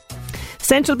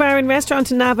 Central Bar and Restaurant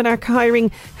in Navan are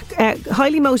hiring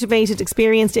highly motivated,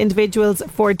 experienced individuals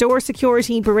for door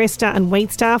security, barista and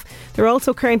waitstaff. They're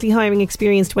also currently hiring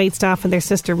experienced waitstaff in their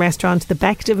sister restaurant, The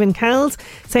Bective in Kells.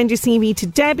 Send your CV to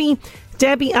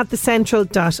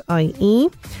Debbie@thecentral.ie.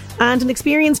 And an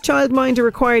experienced childminder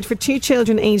required for 2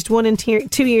 children aged 1 and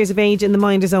 2 years of age in the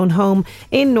Minder's Own home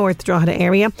in North Drogheda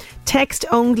area. Text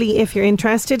only if you're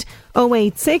interested.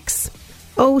 086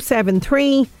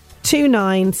 073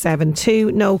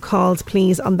 2972. No calls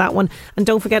please on that one. And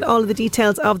don't forget, all of the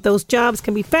details of those jobs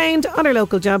can be found on our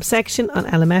local job section on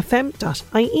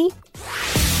lmfm.ie.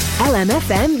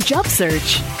 LMFM Job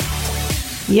Search.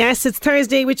 Yes, it's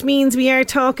Thursday, which means we are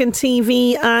talking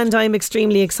TV, and I'm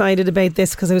extremely excited about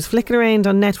this because I was flicking around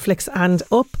on Netflix and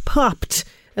up popped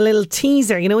a little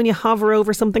teaser, when you hover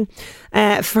over something,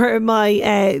 for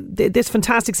my this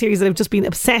fantastic series that I've just been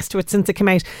obsessed with since it came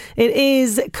out. It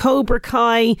is Cobra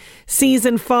Kai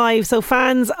Season 5. So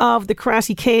fans of The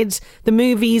Karate Kid, the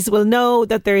movies, will know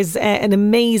that there's an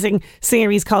amazing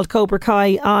series called Cobra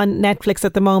Kai on Netflix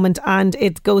at the moment, and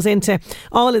it goes into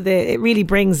it really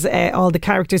brings all the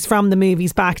characters from the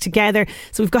movies back together.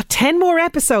 So we've got 10 more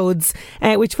episodes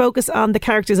which focus on the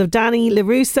characters of Danny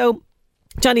LaRusso,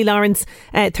 Johnny Lawrence,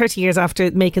 30 years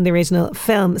after making the original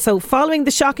film. So following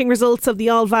the shocking results of the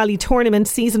All Valley tournament,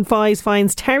 Season 5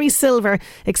 finds Terry Silver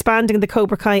expanding the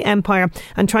Cobra Kai empire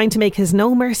and trying to make his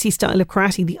no mercy style of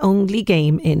karate the only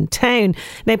game in town.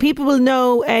 Now, people will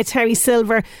know Terry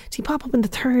Silver. Did he pop up in the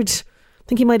third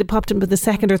think he might have popped in with the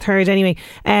second or third anyway.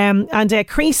 And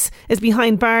Crease is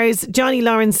behind bars. Johnny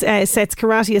Lawrence sets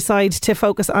karate aside to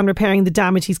focus on repairing the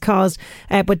damage he's caused.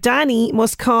 But Danny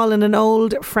must call in an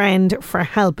old friend for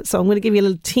help. So I'm going to give you a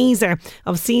little teaser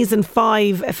of season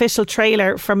 5 official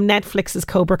trailer from Netflix's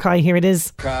Cobra Kai. Here it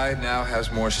is. Kai now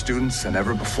has more students than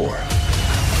ever before.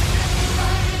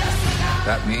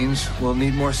 That means we'll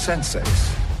need more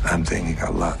senseis. I'm thinking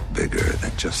a lot bigger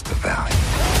than just the valley.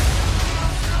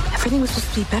 Everything was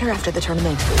supposed to be better after the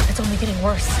tournament. It's only getting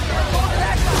worse.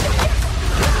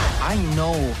 I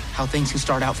know how things can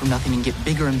start out from nothing and get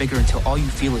bigger and bigger until all you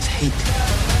feel is hate.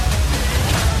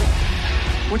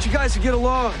 I want you guys to get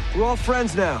along. We're all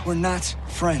friends now. We're not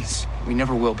friends. We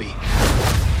never will be.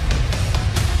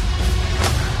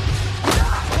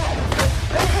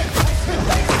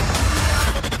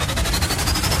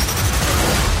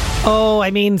 Oh, I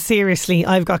mean, seriously,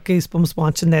 I've got goosebumps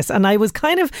watching this. And I was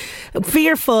kind of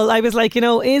fearful. I was like,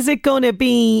 is it going to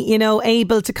be,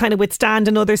 able to kind of withstand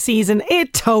another season?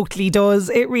 It totally does.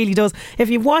 It really does.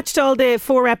 If you've watched all the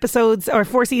 4 episodes or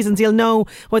 4 seasons, you'll know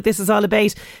what this is all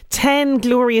about. 10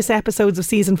 glorious episodes of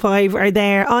season 5 are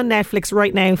there on Netflix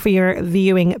right now for your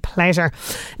viewing pleasure.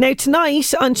 Now,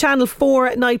 tonight on Channel 4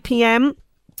 at 9 p.m,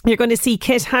 you're going to see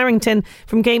Kit Harington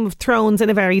from Game of Thrones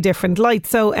in a very different light.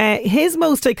 So his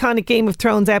most iconic Game of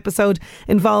Thrones episode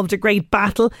involved a great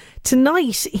battle.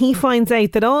 Tonight, he finds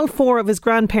out that all 4 of his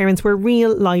grandparents were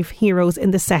real life heroes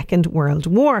in the Second World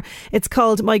War. It's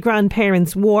called My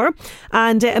Grandparents' War.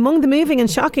 And among the moving and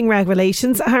shocking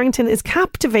revelations, Harington is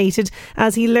captivated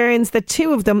as he learns that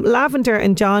 2 of them, Lavender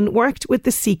and John, worked with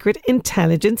the Secret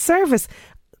Intelligence Service.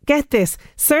 Get this,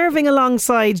 serving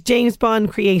alongside James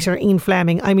Bond creator Ian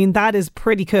Fleming. I mean, that is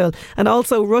pretty cool. And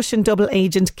also Russian double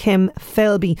agent Kim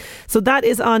Philby. So that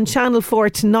is on Channel 4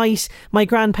 tonight, My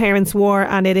Grandparents' War,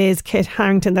 and it is Kit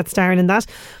Harington that's starring in that.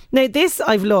 Now, this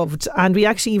I've loved, and we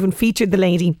actually even featured the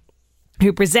lady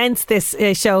who presents this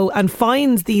show and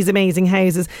finds these amazing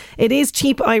houses. It is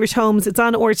Cheap Irish Homes. It's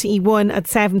on RTE1 at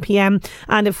 7 p.m,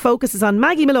 and it focuses on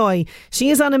Maggie Malloy.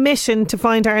 She is on a mission to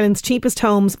find Ireland's cheapest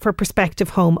homes for prospective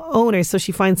home owners. So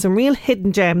she finds some real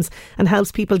hidden gems and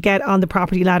helps people get on the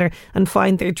property ladder and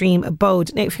find their dream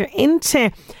abode. Now, if you're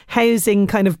into housing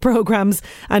kind of programmes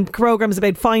and programmes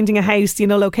about finding a house,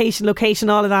 location,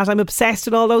 all of that, I'm obsessed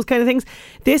with all those kind of things.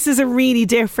 This is a really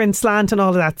different slant on all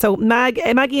of that. So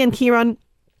Maggie and Kieran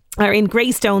are in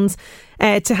Greystones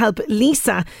to help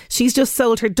Lisa. She's just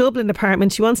sold her Dublin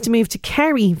apartment. She wants to move to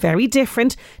Kerry, very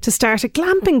different, to start a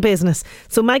glamping business.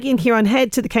 So Maggie and Kieran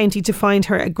head to the county to find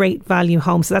her a great value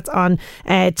home. So that's on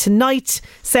tonight,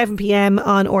 7 p.m.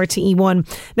 on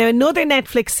RTE1. Now, another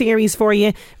Netflix series for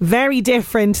you, very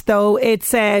different though.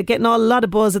 It's getting a lot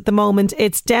of buzz at the moment.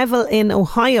 It's Devil in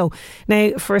Ohio.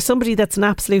 Now, for somebody that's an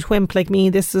absolute wimp like me,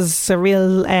 this is a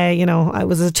real, it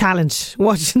was a challenge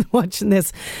watching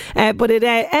this. But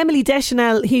Emily Deschanel,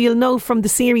 who you'll know from the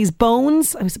series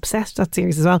Bones, I was obsessed with that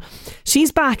series as well. She's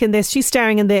back in this. She's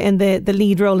starring in the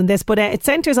lead role in this. But it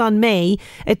centres on May,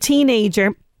 a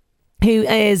teenager who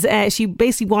is, she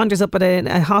basically wanders up at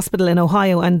a hospital in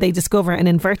Ohio, and they discover an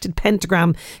inverted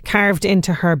pentagram carved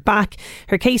into her back.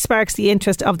 Her case sparks the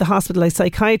interest of the hospitalised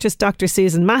psychiatrist, Dr.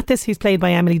 Susan Mathis, who's played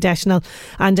by Emily Deschanel,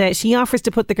 and she offers to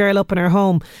put the girl up in her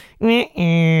home.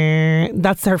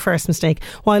 That's her first mistake,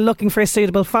 while looking for a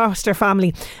suitable foster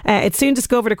family. It's soon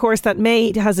discovered, of course, that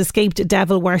May has escaped a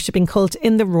devil worshipping cult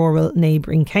in the rural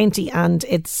neighbouring county, and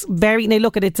it's very, now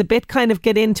look at it, it's a bit kind of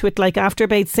get into it, like after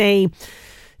about, say,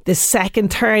 the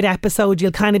second, third episode,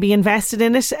 you'll kind of be invested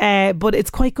in it, but it's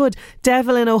quite good.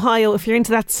 Devil in Ohio, if you're into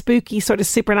that spooky sort of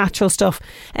supernatural stuff,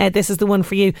 this is the one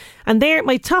for you. And they're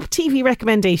my top TV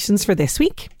recommendations for this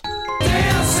week.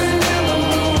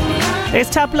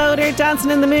 There's Top Loader,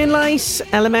 Dancing in the Moonlight,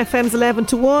 LMFM's 11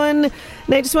 to 1.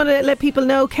 Now, I just want to let people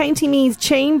know County Meath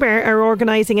Chamber are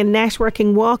organising a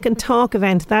networking walk and talk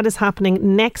event. That is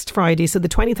happening next Friday, so the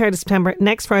 23rd of September,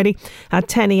 next Friday at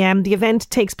 10 a.m. The event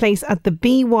takes place at the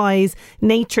Be Wise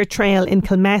Nature Trail in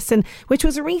Kilmessan, which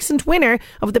was a recent winner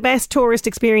of the Best Tourist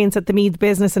Experience at the Meath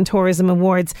Business and Tourism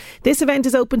Awards. This event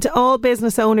is open to all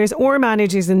business owners or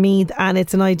managers in Meath, and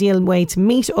it's an ideal way to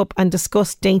meet up and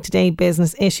discuss day-to-day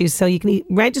business issues. So you can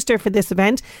register for this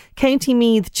event,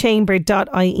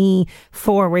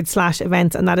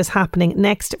 countymeathchamber.ie/events, and that is happening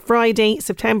next Friday,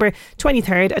 September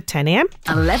 23rd at 10 a.m.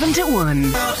 11 to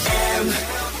 1.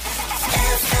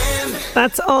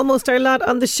 That's almost our lot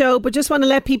on the show, but just want to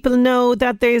let people know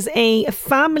that there's a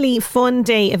family fun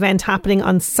day event happening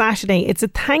on Saturday. It's a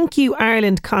Thank You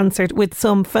Ireland concert with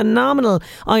some phenomenal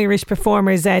Irish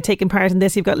performers taking part in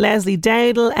this. You've got Leslie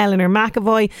Dowdall, Eleanor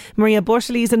McAvoy, Maria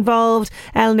Butterley's involved,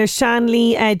 Eleanor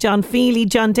Shanley, John Feely,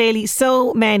 John Daly,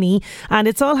 so many. And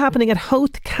it's all happening at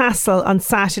Howth Castle on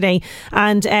Saturday.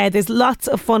 And there's lots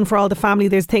of fun for all the family.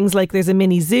 There's things like there's a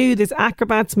mini zoo, there's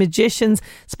acrobats, magicians,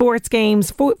 sports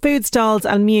games, food stalls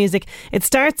and music. It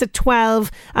starts at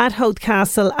 12 at Howth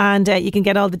Castle, and you can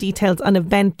get all the details on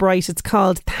Eventbrite. It's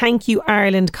called Thank You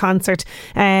Ireland Concert,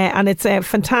 and it's a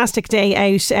fantastic day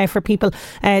out for people.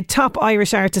 Top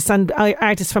Irish artists and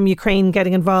artists from Ukraine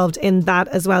getting involved in that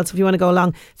as well. So if you want to go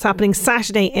along, it's happening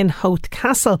Saturday in Howth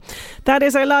Castle. That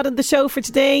is our lot on the show for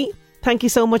today. Thank you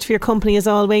so much for your company as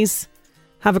always.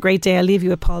 Have a great day. I'll leave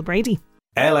you with Paul Brady.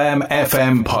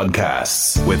 LMFM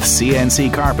Podcasts. With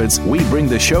CNC Carpets, we bring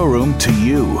the showroom to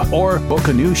you. Or book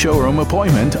a new showroom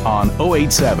appointment on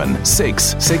 087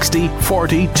 660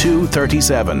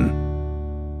 4237.